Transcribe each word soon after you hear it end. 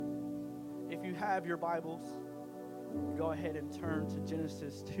have your Bibles, go ahead and turn to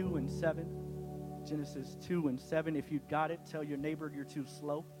Genesis 2 and 7. Genesis 2 and 7. If you got it, tell your neighbor you're too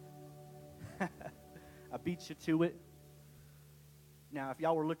slow. I beat you to it. Now, if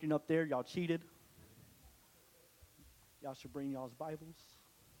y'all were looking up there, y'all cheated. Y'all should bring y'all's Bibles.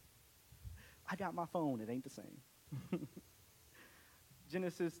 I got my phone. It ain't the same.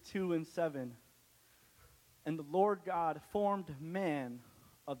 Genesis 2 and 7. And the Lord God formed man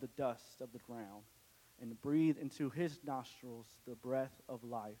of the dust of the ground and breathed into his nostrils the breath of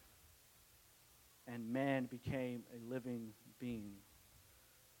life. And man became a living being.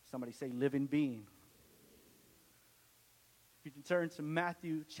 Somebody say living being. You can turn to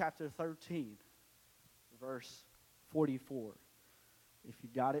Matthew chapter 13, verse 44. If you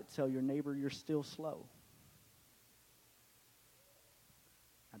got it, tell your neighbor you're still slow.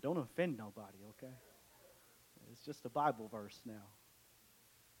 Now, don't offend nobody, okay? It's just a Bible verse now.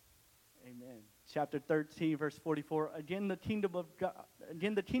 Amen. Chapter 13, verse 44. Again, the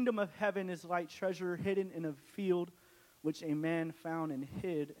kingdom of heaven is like treasure hidden in a field, which a man found and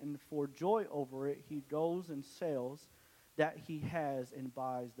hid, and for joy over it, he goes and sells that he has and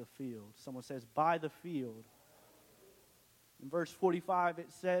buys the field. Someone says, buy the field. In verse 45,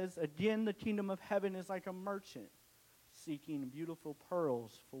 it says, again, the kingdom of heaven is like a merchant seeking beautiful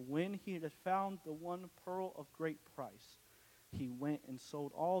pearls. For when he had found the one pearl of great price, he went and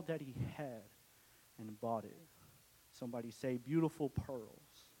sold all that he had and bought it. Somebody say, beautiful pearls.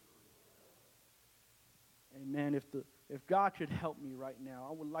 Amen. If God could help me right now,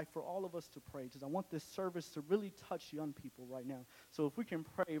 I would like for all of us to pray, because I want this service to really touch young people right now. So if we can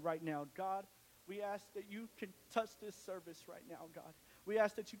pray right now, God, we ask that you can touch this service right now, God. We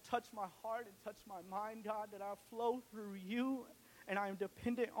ask that you touch my heart and touch my mind, God, that I flow through you, and I am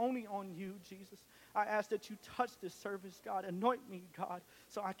dependent only on you, Jesus. I ask that you touch this service, God. Anoint me, God,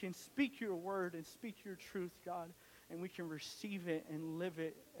 so I can speak your word and speak your truth, God, and we can receive it and live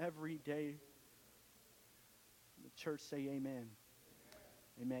it every day. The church say amen.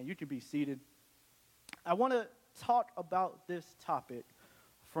 Amen. You can be seated. I want to talk about this topic,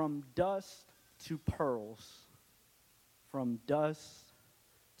 from dust to pearls. From dust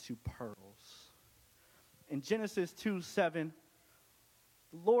to pearls. In Genesis 2:7,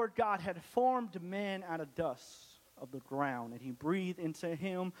 the Lord God had formed man out of dust of the ground, and he breathed into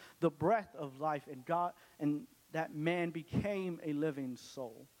him the breath of life, and that man became a living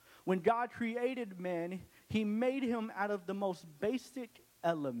soul. When God created man, he made him out of the most basic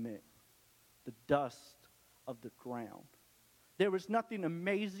element, the dust of the ground. There was nothing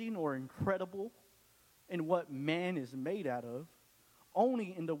amazing or incredible in what man is made out of,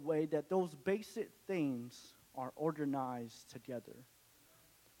 only in the way that those basic things are organized together.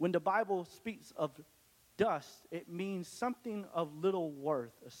 When the Bible speaks of dust, it means something of little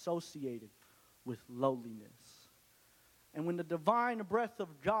worth associated with lowliness. And when the divine breath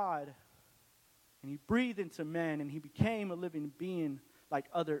of God, and he breathed into man, and he became a living being like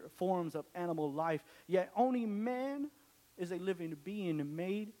other forms of animal life, yet only man is a living being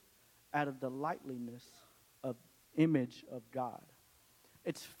made out of the likeness of image of God.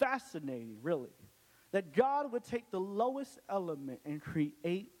 It's fascinating, really, that God would take the lowest element and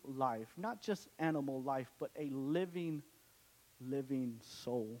create life, not just animal life, but a living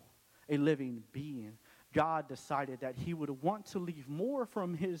soul, a living being. God decided that he would want to leave more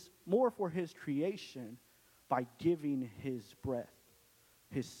for his creation by giving his breath,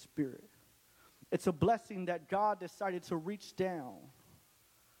 his spirit. It's a blessing that God decided to reach down.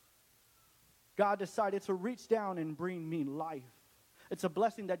 God decided to reach down and bring me life. It's a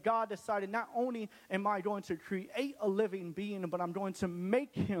blessing that God decided, not only am I going to create a living being, but I'm going to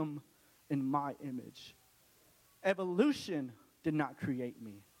make him in my image. Evolution did not create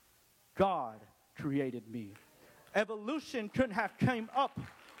me. God created me. Evolution couldn't have came up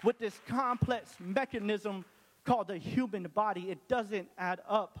with this complex mechanism called the human body. It doesn't add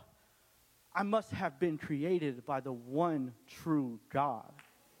up. I must have been created by the one true God.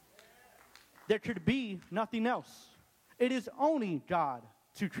 There could be nothing else. It is only God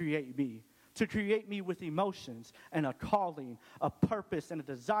to create me with emotions and a calling, a purpose, and a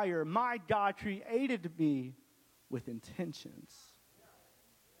desire. My God created me with intentions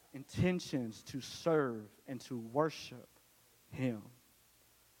to serve and to worship him.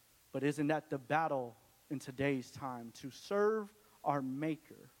 But isn't that the battle in today's time? To serve our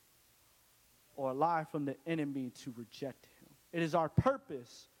Maker, or lie from the enemy to reject him. It is our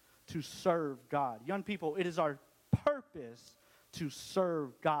purpose to serve God. Young people, it is our purpose to serve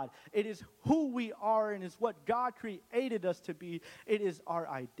God. It is who we are, and is what God created us to be. It is our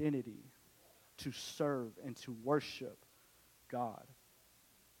identity to serve and to worship God.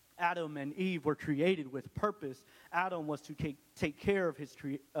 Adam and Eve were created with purpose. Adam was to take care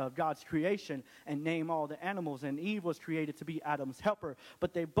of God's creation and name all the animals, and Eve was created to be Adam's helper.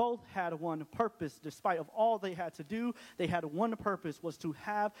 But they both had one purpose. Despite of all they had to do, they had one purpose, was to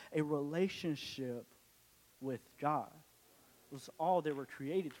have a relationship with God. It was all they were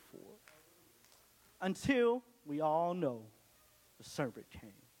created for. Until we all know the serpent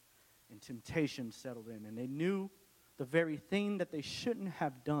came and temptation settled in, and they knew the very thing that they shouldn't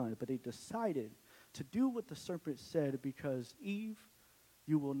have done, but they decided to do what the serpent said, because Eve,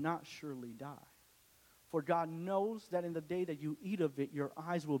 you will not surely die. For God knows that in the day that you eat of it, your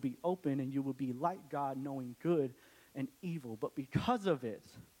eyes will be open and you will be like God, knowing good and evil. But because of it,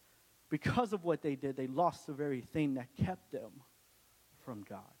 because of what they did, they lost the very thing that kept them from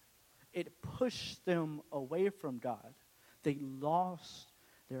God. It pushed them away from God. They lost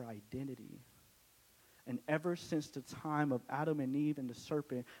their identity. And ever since the time of Adam and Eve and the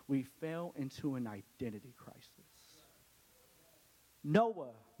serpent, we fell into an identity crisis.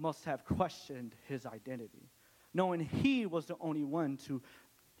 Noah must have questioned his identity, knowing he was the only one to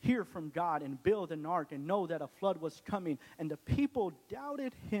hear from God and build an ark and know that a flood was coming. And the people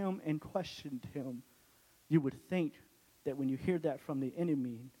doubted him and questioned him. You would think that when you hear that from the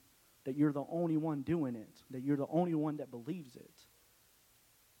enemy, that you're the only one doing it, that you're the only one that believes it.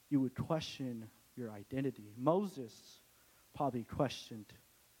 You would question your identity. Moses probably questioned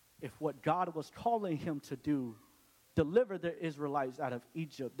if what God was calling him to do, deliver the Israelites out of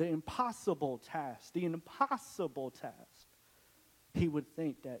Egypt, the impossible task, he would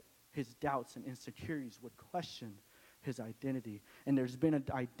think that his doubts and insecurities would question his identity. And there's been an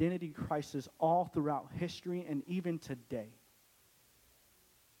identity crisis all throughout history and even today.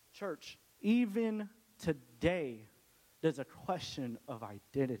 Church, even today, there's a question of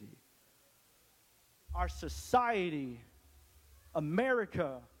identity. Our society,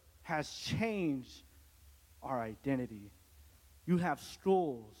 America, has changed our identity. You have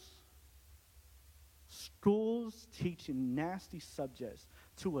schools teaching nasty subjects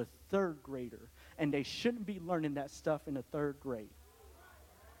to a third grader, and they shouldn't be learning that stuff in the third grade.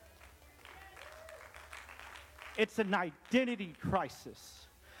 It's an identity crisis.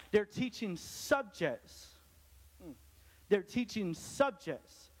 They're teaching subjects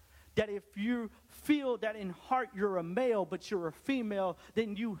that if you feel that in heart you're a male, but you're a female,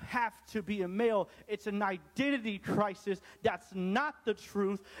 then you have to be a male. It's an identity crisis. That's not the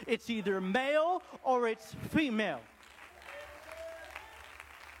truth. It's either male or it's female.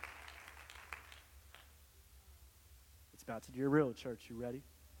 It's about to get real, church. You ready?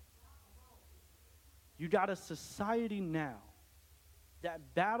 You got a society now that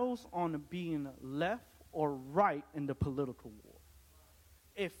battles on being left or right in the political war.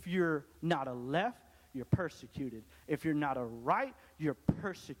 If you're not a left, you're persecuted. If you're not a right, you're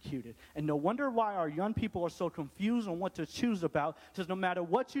persecuted. And no wonder why our young people are so confused on what to choose about, because no matter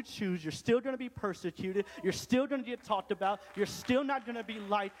what you choose, you're still going to be persecuted. You're still going to get talked about. You're still not going to be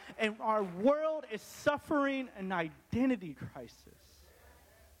liked. And our world is suffering an identity crisis.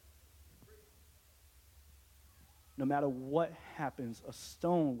 No matter what happens, a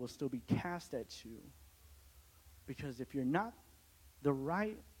stone will still be cast at you. Because if you're not the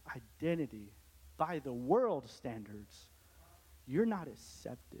right identity by the world standards, you're not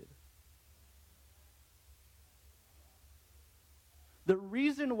accepted. The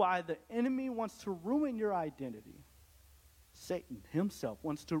reason why the enemy wants to ruin your identity, Satan himself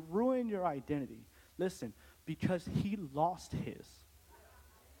wants to ruin your identity, listen, because he lost his.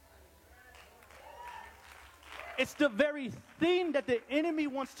 It's the very thing that the enemy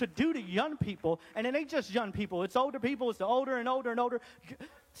wants to do to young people. And it ain't just young people. It's older people. It's the older and older and older.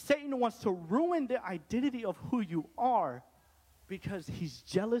 Satan wants to ruin the identity of who you are because he's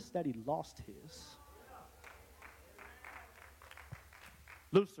jealous that he lost his.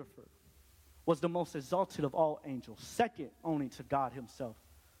 Lucifer was the most exalted of all angels, second only to God himself.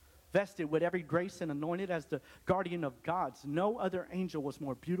 Vested with every grace and anointed as the guardian of gods. No other angel was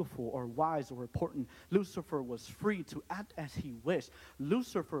more beautiful or wise or important. Lucifer was free to act as he wished.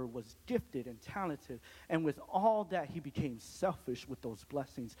 Lucifer was gifted and talented, and with all that he became selfish with those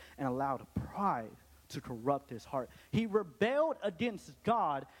blessings and allowed pride to corrupt his heart. He rebelled against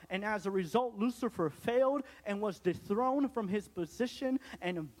God, and as a result, Lucifer failed and was dethroned from his position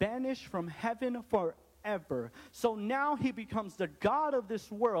and banished from heaven forever. So now he becomes the God of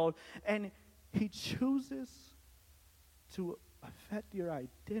this world, and he chooses to affect your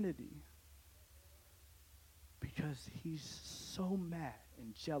identity because he's so mad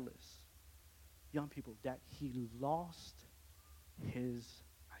and jealous, young people, that he lost his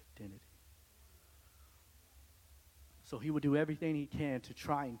identity. So he will do everything he can to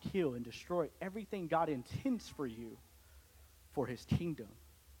try and kill and destroy everything God intends for you for his kingdom.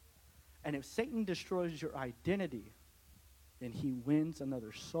 And if Satan destroys your identity, then he wins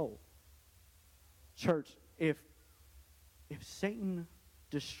another soul. Church, if Satan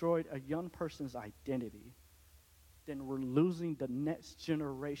destroyed a young person's identity, then we're losing the next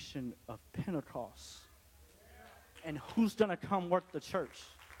generation of Pentecost. And who's going to come work the church?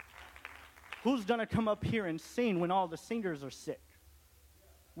 Who's going to come up here and sing when all the singers are sick?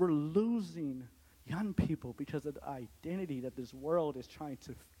 We're losing young people because of the identity that this world is trying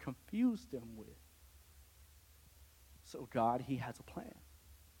to confuse them with. So God, he has a plan.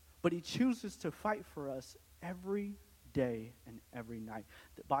 But he chooses to fight for us every day and every night.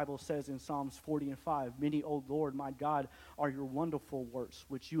 The Bible says in Psalms 40:5, many, O Lord, my God, are your wonderful works,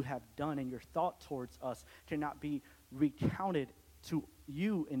 which you have done, and your thought towards us cannot be recounted to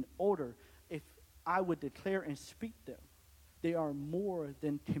you in order. If I would declare and speak them, they are more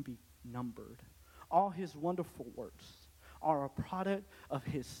than can be numbered. All his wonderful works are a product of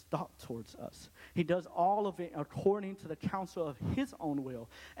his thought towards us. He does all of it according to the counsel of his own will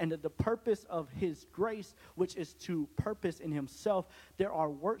and the purpose of his grace, which is to purpose in himself. There are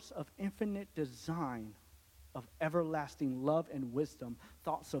works of infinite design, of everlasting love and wisdom,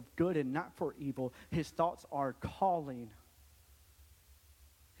 thoughts of good and not for evil. His thoughts are calling.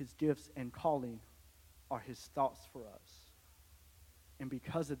 His gifts and calling are his thoughts for us. And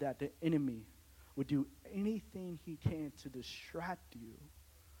because of that, the enemy would do anything he can to distract you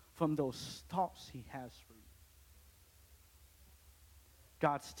from those thoughts he has for you.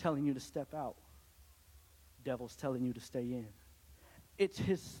 God's telling you to step out. Devil's telling you to stay in. It's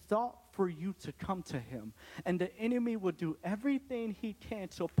his thought for you to come to him. And the enemy will do everything he can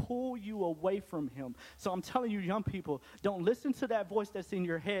to pull you away from him. So I'm telling you, young people, don't listen to that voice that's in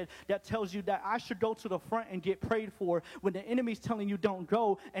your head that tells you that I should go to the front and get prayed for when the enemy's telling you don't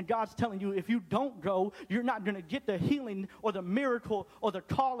go, and God's telling you if you don't go, you're not going to get the healing or the miracle or the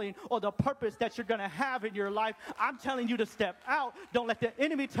calling or the purpose that you're going to have in your life. I'm telling you to step out. Don't let the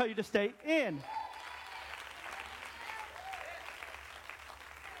enemy tell you to stay in.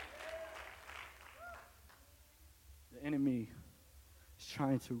 Enemy is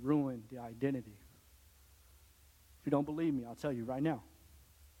trying to ruin the identity. If you don't believe me, I'll tell you right now.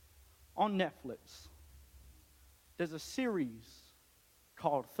 On Netflix, there's a series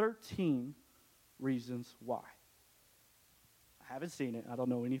called 13 Reasons Why. I haven't seen it. I don't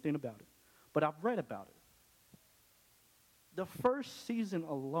know anything about it. But I've read about it. The first season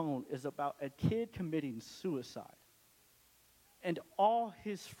alone is about a kid committing suicide. And all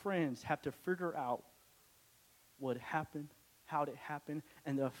his friends have to figure out what happened, how it happened,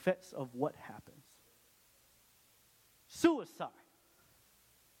 and the effects of what happens. Suicide.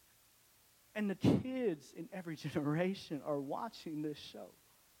 And the kids in every generation are watching this show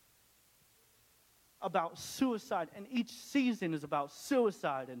about suicide, and each season is about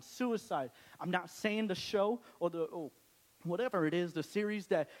suicide and suicide. I'm not saying the show or whatever it is, the series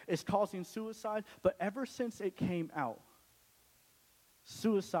that is causing suicide, but ever since it came out,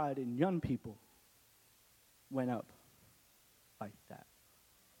 suicide in young people went up like that.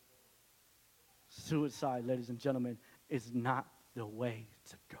 Suicide, ladies and gentlemen, is not the way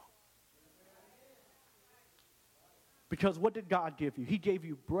to go. Because what did God give you? He gave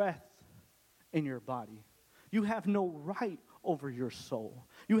you breath in your body. You have no right over your soul.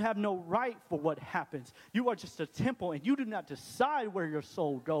 You have no right for what happens. You are just a temple, and you do not decide where your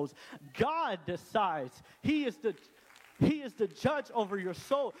soul goes. God decides. He is the judge over your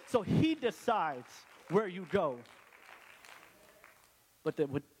soul, so he decides where you go. But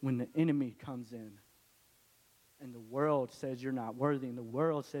when the enemy comes in and the world says you're not worthy, and the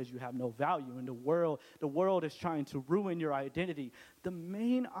world says you have no value, and the world is trying to ruin your identity, the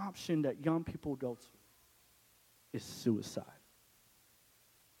main option that young people go to is suicide.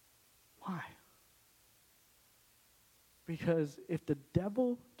 Why? Because if the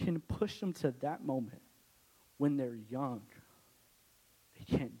devil can push them to that moment when they're young,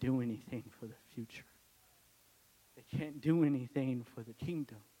 they can't do anything for the future. They can't do anything for the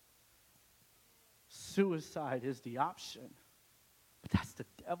kingdom. Suicide is the option, but that's the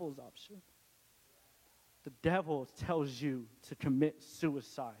devil's option. The devil tells you to commit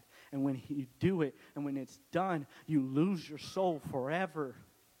suicide, and when you do it, and when it's done, you lose your soul forever.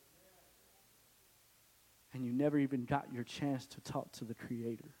 And you never even got your chance to talk to the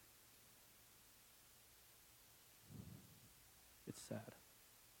Creator. It's sad.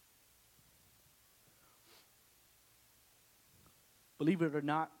 Believe it or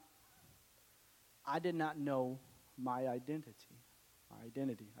not, I did not know my identity.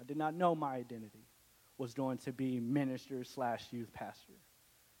 I did not know my identity. was going to be minister / youth pastor.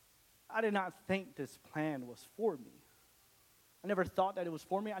 I did not think this plan was for me. I never thought that it was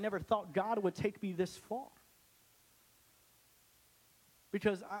for me. I never thought God would take me this far.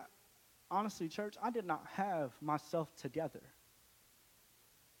 Because honestly, church, I did not have myself together.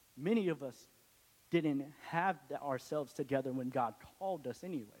 Many of us didn't have ourselves together when God called us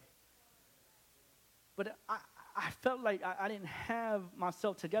anyway. But I felt like I didn't have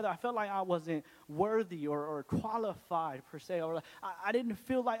myself together. I felt like I wasn't worthy or qualified, per se. Or I didn't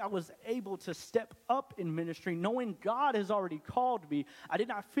feel like I was able to step up in ministry, knowing God has already called me. I did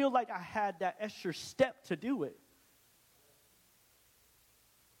not feel like I had that extra step to do it.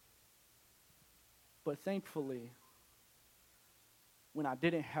 But thankfully, when I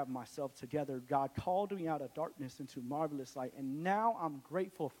didn't have myself together, God called me out of darkness into marvelous light. And now I'm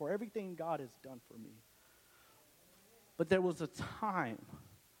grateful for everything God has done for me. But there was a time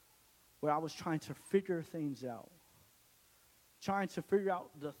where I was trying to figure things out, trying to figure out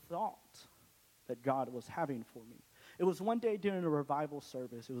the thought that God was having for me. It was one day during a revival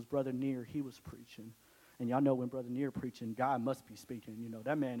service. It was Brother Neer. He was preaching. And y'all know when Brother Neer preaching, God must be speaking. You know,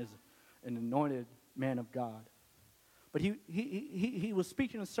 that man is an anointed man of God. But he was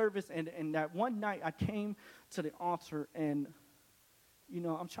speaking in service, and that one night I came to the altar, and, you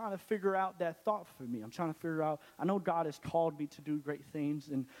know, I'm trying to figure out that thought for me. I'm trying to figure out, I know God has called me to do great things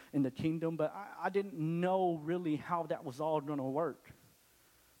in the kingdom, but I didn't know really how that was all going to work.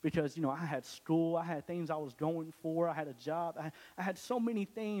 Because, you know, I had school, I had things I was going for, I had a job, I had so many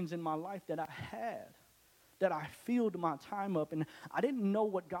things in my life that I had, that I filled my time up, and I didn't know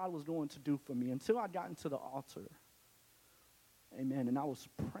what God was going to do for me until I got into the altar. Amen. And I was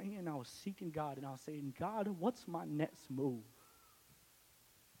praying, I was seeking God, and I was saying, God, what's my next move?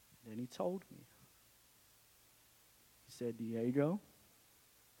 Then he told me. He said, Diego,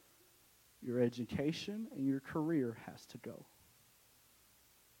 your education and your career has to go.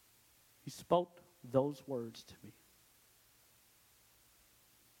 He spoke those words to me.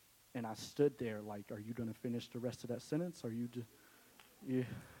 And I stood there like, are you going to finish the rest of that sentence? Or you just, you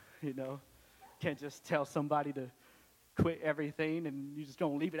know, can't just tell somebody to quit everything and you just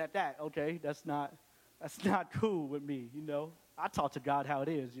don't leave it at that. Okay, that's not cool with me, you know. I talk to God how it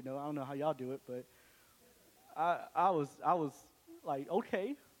is, you know. I don't know how y'all do it, but I was like,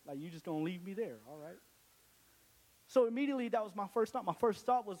 okay, like you just gonna leave me there, all right. So immediately that was my first thought. My first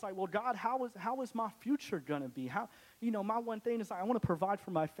thought was like, well, God, how is my future gonna be? How, you know, my one thing is like, I want to provide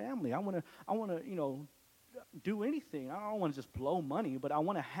for my family. I want to, you know, do anything. I don't want to just blow money, but I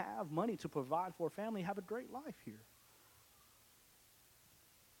want to have money to provide for a family, have a great life here.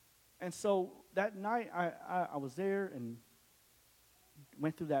 And so that night, I was there and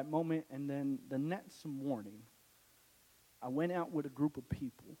went through that moment. And then the next morning, I went out with a group of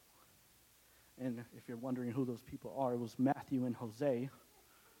people. And if you're wondering who those people are, it was Matthew and Jose.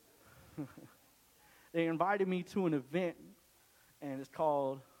 They invited me to an event, and it's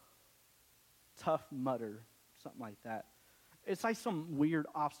called Tough Mudder, something like that. It's like some weird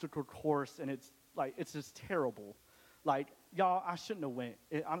obstacle course, and it's just terrible. Like, y'all, I shouldn't have went.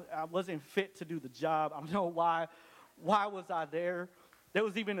 I wasn't fit to do the job. I don't know why was I there. There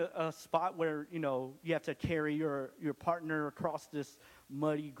was even a spot where, you know, you have to carry your partner across this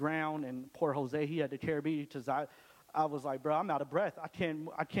muddy ground, and poor Jose, he had to carry me because I was like, bro, I'm out of breath. I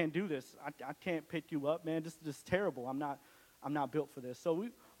can't do this. I can't pick you up, man. This is terrible. I'm not built for this. So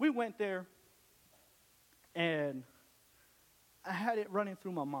we went there, and I had it running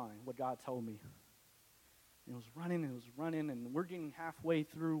through my mind what God told me. It was running, and we're getting halfway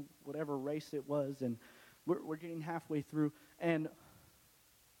through whatever race it was, and we're getting halfway through, and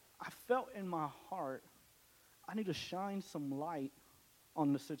I felt in my heart, I need to shine some light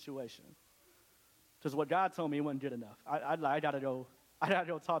on the situation. Because what God told me wasn't good enough. I gotta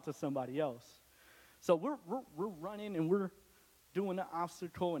go talk to somebody else. So we're running, and we're doing the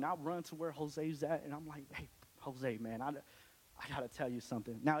obstacle, and I run to where Jose's at, and I'm like, hey, Jose, man, I got to tell you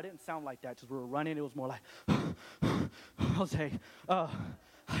something. Now, it didn't sound like that because we were running. It was more like, Jose, oh,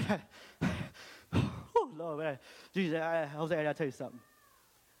 Lord, man. Jesus, Jose, I got to tell you something.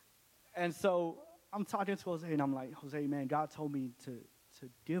 And so I'm talking to Jose, and I'm like, Jose, man, God told me to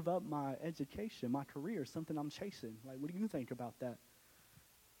give up my education, my career, something I'm chasing. Like, what do you think about that?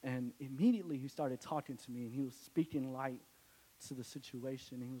 And immediately he started talking to me, and he was speaking light to the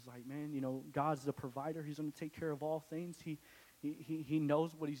situation. He was like, man, you know, God's the provider. He's going to take care of all things. He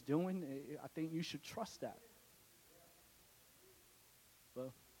knows what he's doing. I think you should trust that.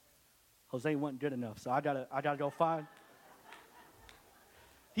 Well, Jose wasn't good enough, so I gotta go find.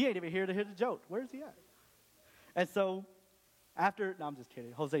 He ain't even here to hear the joke. Where's he at? And so no, I'm just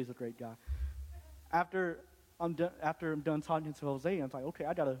kidding. Jose's a great guy. After I'm done talking to Jose, I'm like, okay,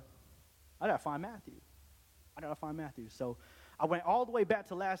 I gotta find Matthew. I gotta find Matthew. So I went all the way back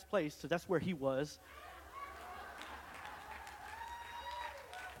to last place, so that's where he was.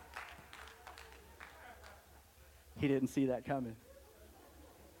 He didn't see that coming.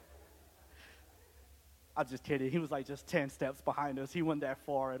 I'm just kidding. He was like just 10 steps behind us. He wasn't that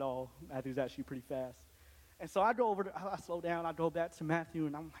far at all. Matthew's actually pretty fast. And so I slow down, I go back to Matthew,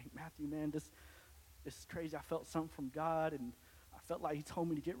 and I'm like, Matthew, man, this is crazy. I felt something from God, and I felt like he told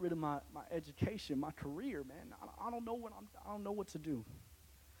me to get rid of my education, my career, man. I don't know what to do.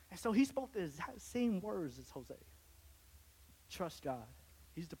 And so he spoke the exact same words as Jose. Trust God.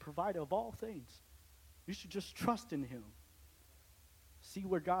 He's the provider of all things. You should just trust in him. See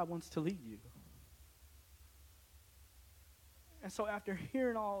where God wants to lead you. And so after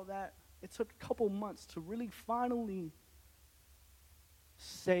hearing all that, it took a couple months to really finally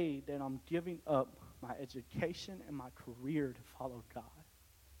say that I'm giving up my education and my career to follow God.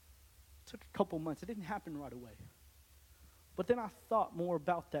 It took a couple months. It didn't happen right away. But then I thought more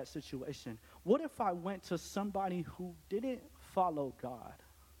about that situation. What if I went to somebody who didn't follow God?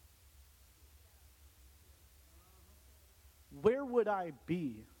 Where would I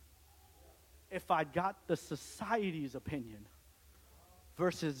be if I got the society's opinion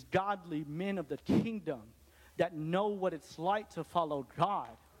versus godly men of the kingdom that know what it's like to follow God?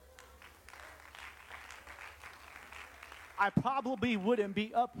 I probably wouldn't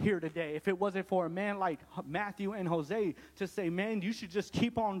be up here today if it wasn't for a man like Matthew and Jose to say, man, you should just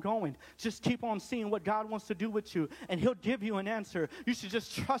keep on going. Just keep on seeing what God wants to do with you, and he'll give you an answer. You should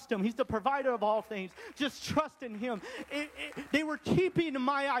just trust him. He's the provider of all things. Just trust in him. They were keeping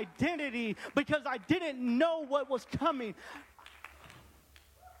my identity because I didn't know what was coming.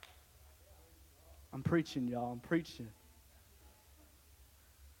 I'm preaching, y'all. I'm preaching.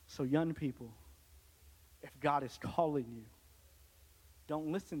 So young people, if God is calling you,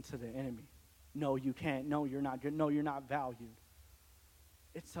 don't listen to the enemy. No, you can't. No, you're not good. No, you're not valued.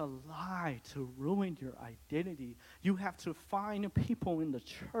 It's a lie to ruin your identity. You have to find people in the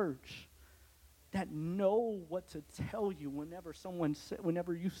church that know what to tell you whenever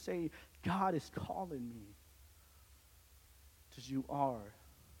you say, God is calling me. Because you are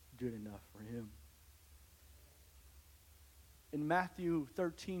good enough for him. In Matthew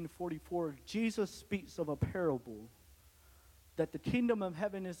 13:44, Jesus speaks of a parable that the kingdom of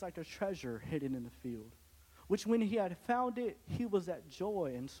heaven is like a treasure hidden in the field, which when he had found it, he was at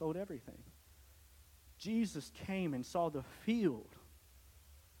joy and sold everything. Jesus came and saw the field.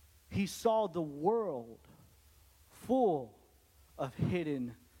 He saw the world full of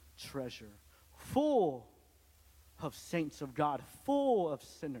hidden treasure, full of saints of God, full of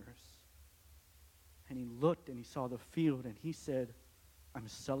sinners. And he looked and he saw the field and he said, I'm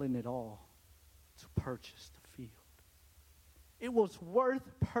selling it all to purchase the field. It was worth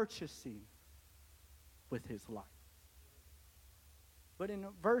purchasing with his life. But in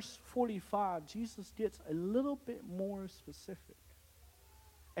verse 45, Jesus gets a little bit more specific.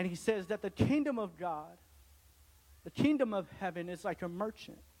 And he says that the kingdom of God, the kingdom of heaven is like a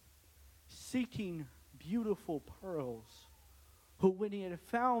merchant seeking beautiful pearls, who when he had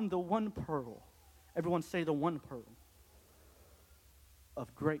found the one pearl, everyone say the one pearl,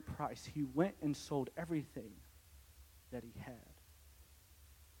 of great price, he went and sold everything that he had.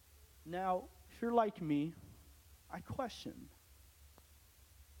 Now, if you're like me, I question.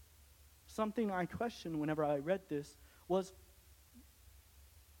 Something I questioned whenever I read this was,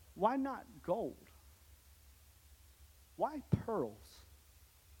 why not gold? Why pearls?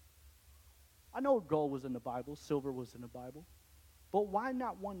 I know gold was in the Bible, silver was in the Bible, but why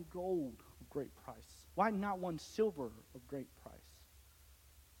not one gold of great price? Why not one silver of great price?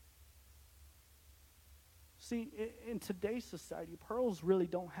 See, in today's society, pearls really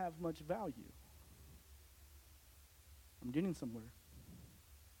don't have much value. I'm getting somewhere.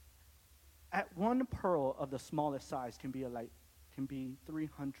 At one pearl of the smallest size can be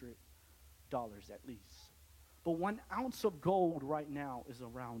 $300 at least. But 1 ounce of gold right now is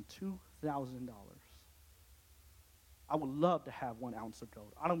around $2,000. I would love to have 1 ounce of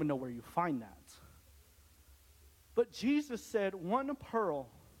gold. I don't even know where you find that. But Jesus said one pearl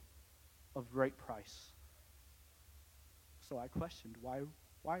of great price. So I questioned, why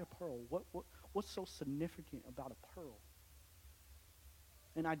a pearl? What's so significant about a pearl?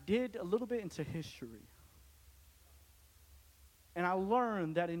 And I did a little bit into history. And I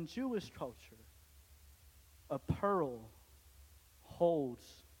learned that in Jewish culture, a pearl holds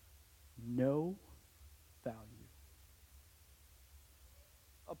no value.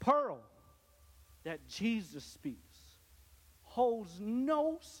 A pearl that Jesus speaks holds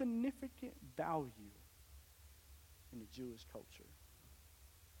no significant value in the Jewish culture.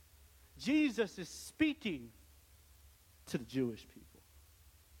 Jesus is speaking to the Jewish people.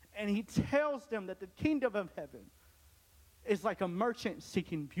 And he tells them that the kingdom of heaven is like a merchant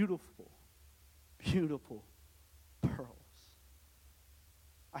seeking beautiful, beautiful pearls.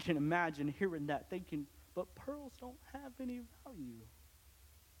 I can imagine hearing that, thinking, but pearls don't have any value.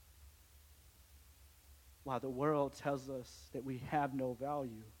 While the world tells us that we have no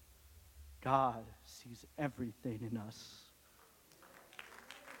value, God sees everything in us.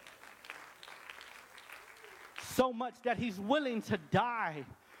 So much that he's willing to die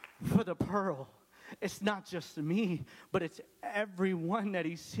for the pearl. It's not just me, but it's everyone that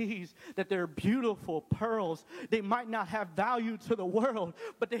he sees, that they're beautiful pearls. They might not have value to the world,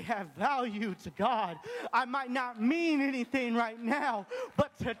 but they have value to God. I might not mean anything right now,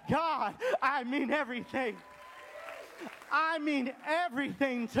 but to God, I mean everything. I mean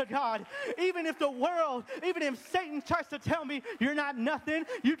everything to God. Even if the world, even if Satan tries to tell me you're not nothing,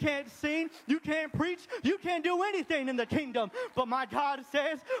 you can't sing, you can't preach, you can't do anything in the kingdom. But my God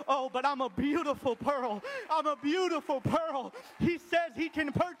says, oh, but I'm a beautiful pearl. I'm a beautiful pearl. He says he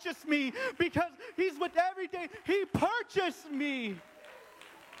can purchase me because he's with everything. He purchased me.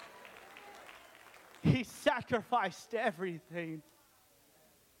 He sacrificed everything.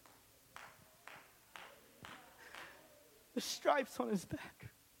 The stripes on his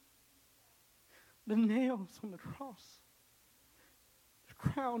back, the nails on the cross, the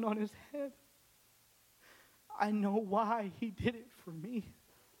crown on his head. I know why he did it for me.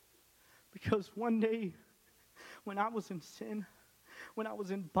 Because one day, when I was in sin, when I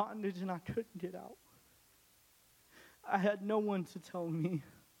was in bondage and I couldn't get out, I had no one to tell me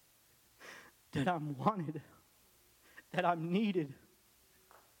that I'm wanted, that I'm needed.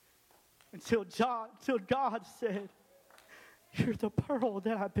 Until God said, you're the pearl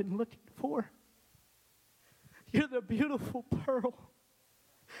that I've been looking for. You're the beautiful pearl.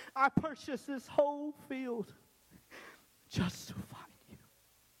 I purchased this whole field just to find you.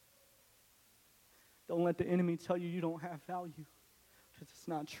 Don't let the enemy tell you you don't have value, because it's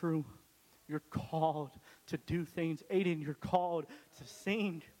not true. You're called to do things. Aiden, you're called to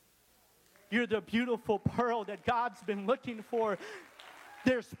sing. You're the beautiful pearl that God's been looking for.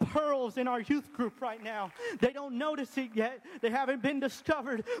 There's pearls in our youth group right now. They don't notice it yet. They haven't been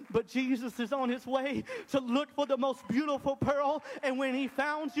discovered. But Jesus is on his way to look for the most beautiful pearl. And when he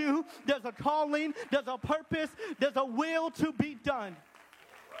found you, there's a calling, there's a purpose, there's a will to be done.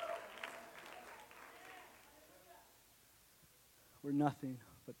 We're nothing,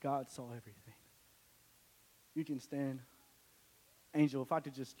 but God saw everything. You can stand. Angel, if I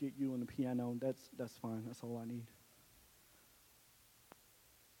could just get you on the piano, that's fine. That's all I need.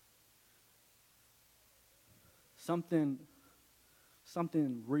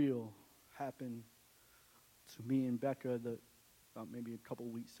 Something real happened to me and Becca maybe a couple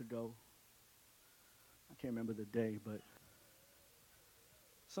weeks ago. I can't remember the day, but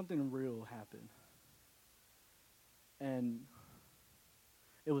something real happened. And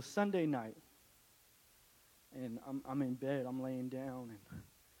it was Sunday night, and I'm in bed, I'm laying down,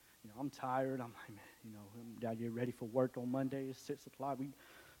 and I'm tired. I'm like, man, I gotta get ready for work on Monday. It's 6 o'clock.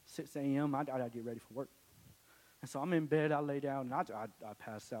 6 a.m. I gotta get ready for work. And so I'm in bed, I lay down, and I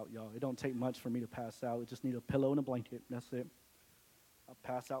pass out, y'all. It don't take much for me to pass out. I just need a pillow and a blanket. That's it. I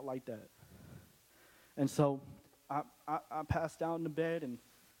pass out like that. And so I passed out in the bed, and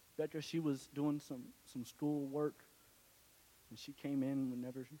Becca, she was doing some school work. And she came in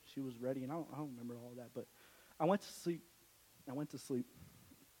whenever she was ready, and I don't remember all that. But I went to sleep.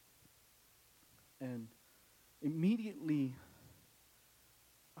 And immediately,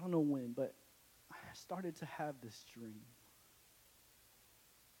 I don't know when, but I started to have this dream.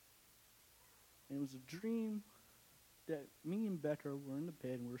 And it was a dream that me and Becca were in the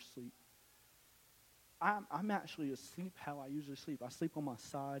bed and we're asleep. I'm actually asleep how I usually sleep. I sleep on my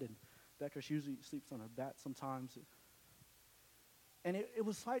side, and Becca, she usually sleeps on her back sometimes. And it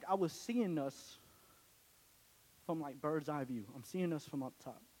was like I was seeing us from like bird's eye view. I'm seeing us from up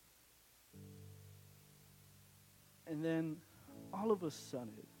top. And then all of a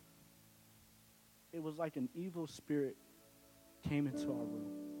sudden, it was like an evil spirit came into our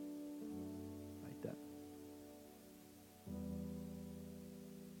room. Like that.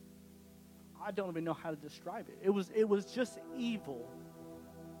 I don't even know how to describe it. It was just evil.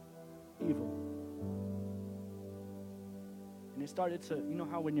 Evil. And it started to,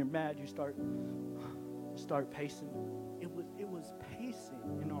 how when you're mad you start pacing. It was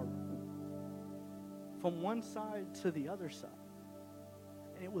pacing in our room. From one side to the other side.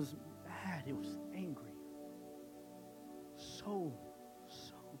 And it was mad. It was angry. so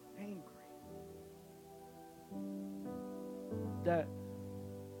angry that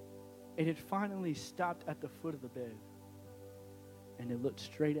it had finally stopped at the foot of the bed, and it looked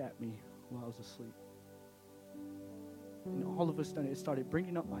straight at me while I was asleep. And all of a sudden, it started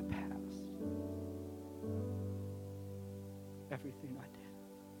bringing up my past. Everything I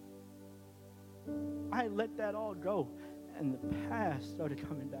did. I let that all go, and the past started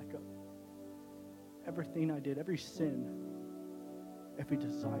coming back up. Everything I did, every sin, every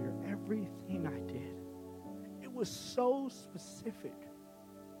desire, everything I did. It was so specific,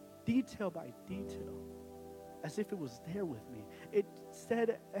 detail by detail, as if it was there with me. It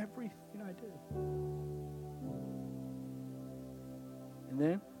said everything I did. And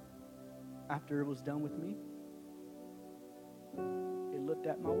then, after it was done with me, it looked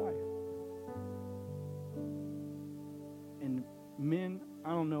at my wife. And men, I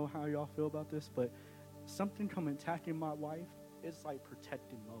don't know how y'all feel about this, but something come attacking my wife, it's like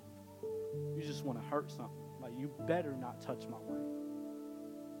protecting mode. You just want to hurt something. Like, you better not touch my wife.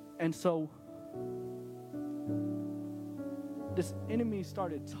 And so, this enemy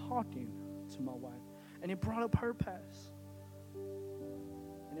started talking to my wife, and it brought up her past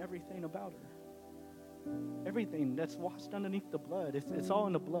and everything about her. Everything that's washed underneath the blood. It's all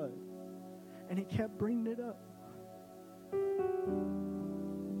in the blood. And he kept bringing it up.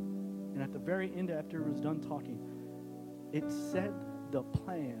 And at the very end, after it was done talking, it set the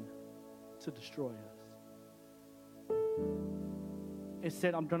plan to destroy us. It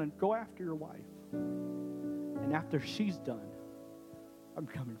said, I'm going to go after your wife. And after she's done, I'm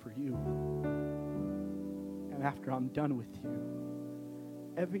coming for you. And after I'm done with you,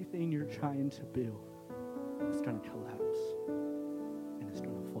 everything you're trying to build is going to collapse. And it's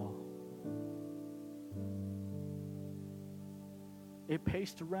going to fall. It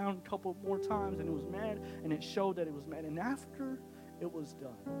paced around a couple more times, and it was mad, and it showed that it was mad. And after it was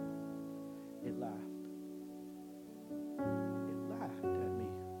done, it laughed. It laughed at me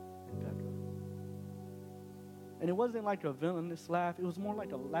and Becca. And it wasn't like a villainous laugh. It was more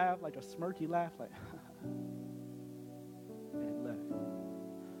like a laugh, like a smirky laugh, like, and it left.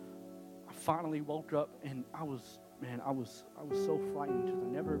 I finally woke up, and I was so frightened because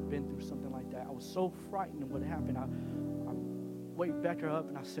I've never been through something like that. I was so frightened of what happened. I wake Becca up,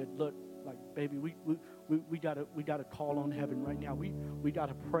 and I said, look, like, baby, we gotta call on heaven right now. We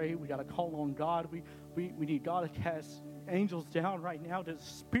gotta pray. We gotta call on God. We need God to cast angels down right now. There's a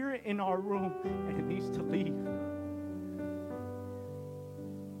spirit in our room, and it needs to leave.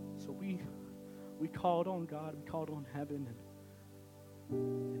 So we called on God. We called on heaven,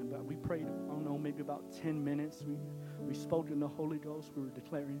 and we prayed, I don't know, maybe about 10 minutes. We spoke in the Holy Ghost. We were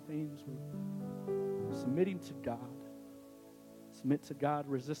declaring things. We were submitting to God. Submit to God,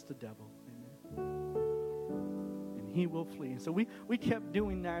 resist the devil. Amen. And he will flee. And so we kept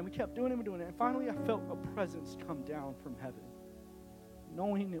doing that. And we kept doing it and doing it. And finally, I felt a presence come down from heaven,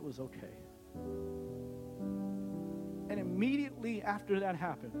 knowing it was okay. And immediately after that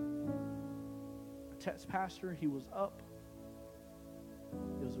happened, I text Pastor. He was up.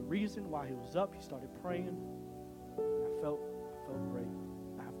 There was a reason why he was up. He started praying. And I felt great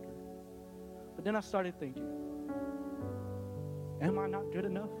after. But then I started thinking, am I not good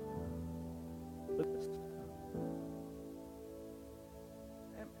enough?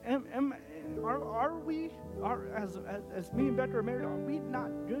 Are we, as me and Becca are married, are we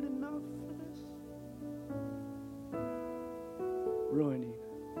not good enough for this? Ruining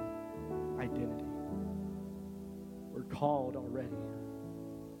identity. We're called already.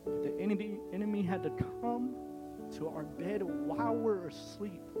 The enemy had to come to our bed while we're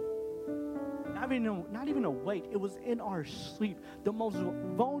asleep. Not even awake. It was in our sleep. The most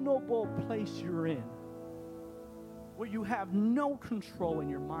vulnerable place you're in, where you have no control and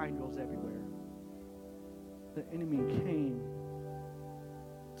your mind goes everywhere. The enemy came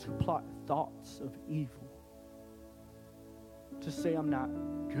to plot thoughts of evil, to say I'm not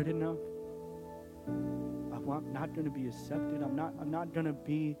good enough. I'm not going to be accepted. I'm not going to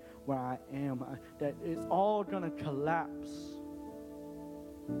be where I am. That it's all going to collapse.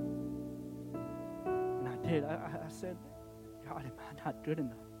 I said, God, am I not good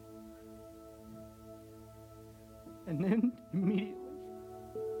enough? And then immediately,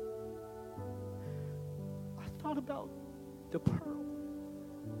 I thought about the pearl.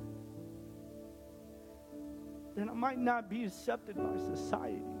 Then I might not be accepted by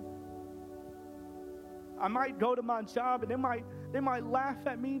society. I might go to my job and they might laugh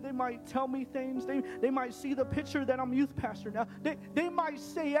at me. They might tell me things. They might see the picture that I'm youth pastor now. They might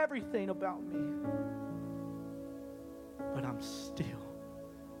say everything about me. But I'm still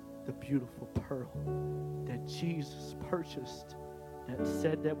the beautiful pearl that Jesus purchased, that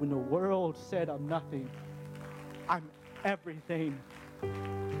said that when the world said I'm nothing, I'm everything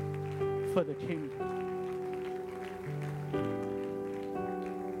for the kingdom.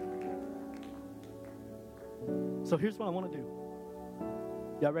 So here's what I want to do.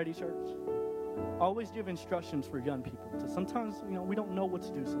 Y'all ready, church? I always give instructions for young people. So sometimes, we don't know what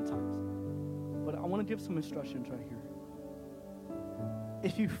to do sometimes. But I want to give some instructions right here.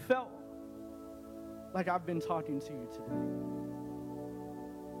 If you felt like I've been talking to you today,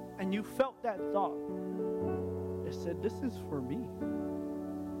 and you felt that thought that said, this is for me.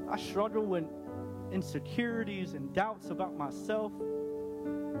 I struggle with insecurities and doubts about myself.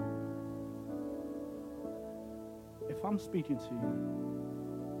 If I'm speaking to you,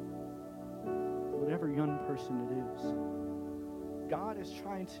 whatever young person it is, God is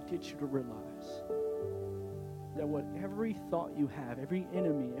trying to get you to realize that what every thought you have, every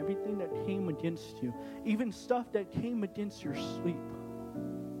enemy, everything that came against you, even stuff that came against your sleep,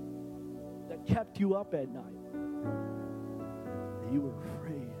 that kept you up at night, that you were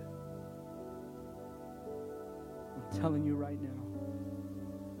afraid. I'm telling you right now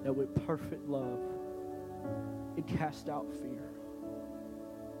that with perfect love, it cast out fear.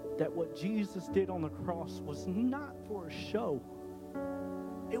 That what Jesus did on the cross was not for a show.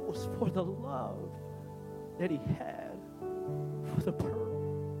 It was for the love that he had for the pearl.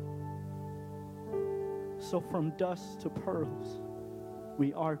 So from dust to pearls,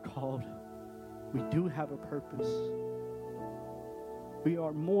 we are called. We do have a purpose. We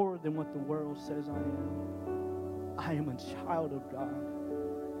are more than what the world says I am. I am a child of God.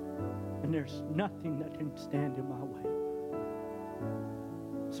 And there's nothing that can stand in my way.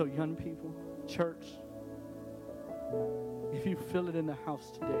 So young people, church, if you feel it in the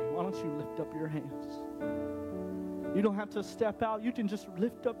house today, why don't you lift up your hands? You don't have to step out. You can just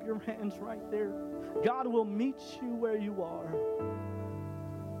lift up your hands right there. God will meet you where you are.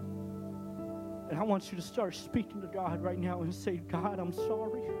 And I want you to start speaking to God right now and say, God, I'm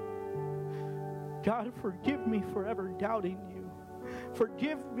sorry. God, forgive me for ever doubting you.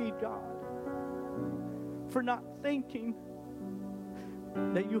 Forgive me, God, for not thinking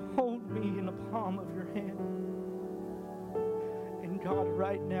that you hold me in the palm of your hand. And God,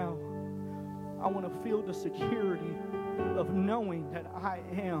 right now, I want to feel the security of knowing that I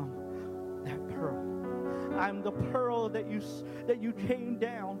am that pearl. I'm the pearl that you came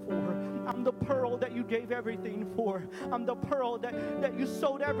down for. I'm the pearl that you gave everything for. I'm the pearl that you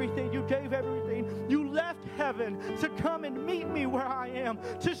sold everything. You gave everything. You left heaven to come and meet me where I am,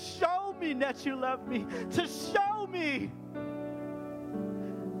 to show me that you love me, to show me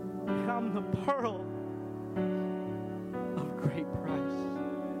that I'm the pearl of great price.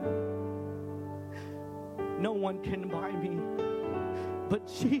 No one can buy me, but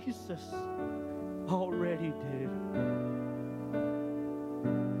Jesus already did.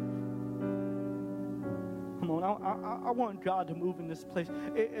 Come on, I want God to move in this place.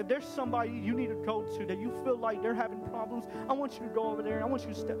 If there's somebody you need to go to that you feel like they're having problems, I want you to go over there. I want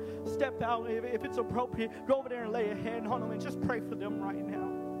you to step out. If it's appropriate, go over there and lay a hand on them and just pray for them right now.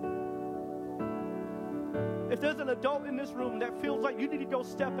 If there's an adult in this room that feels like you need to go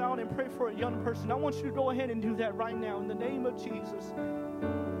step out and pray for a young person, I want you to go ahead and do that right now in the name of Jesus.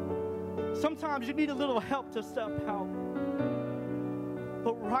 Sometimes you need a little help to step out.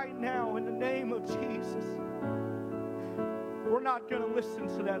 But right now, in the name of Jesus, we're not going to listen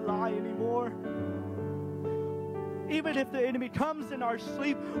to that lie anymore. Even if the enemy comes in our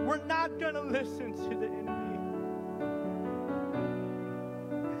sleep, we're not going to listen to the enemy.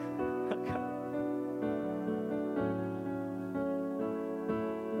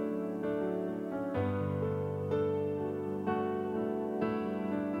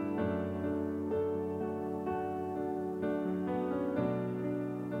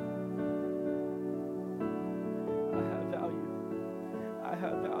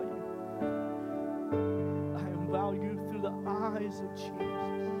 Of Jesus.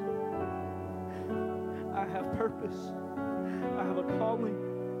 I have purpose. I have a calling.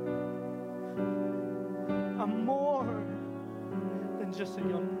 I'm more than just a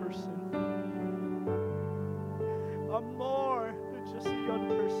young person. I'm more than just a young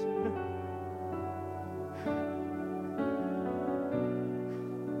person.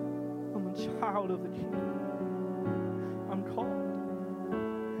 I'm a child of the King. I'm called.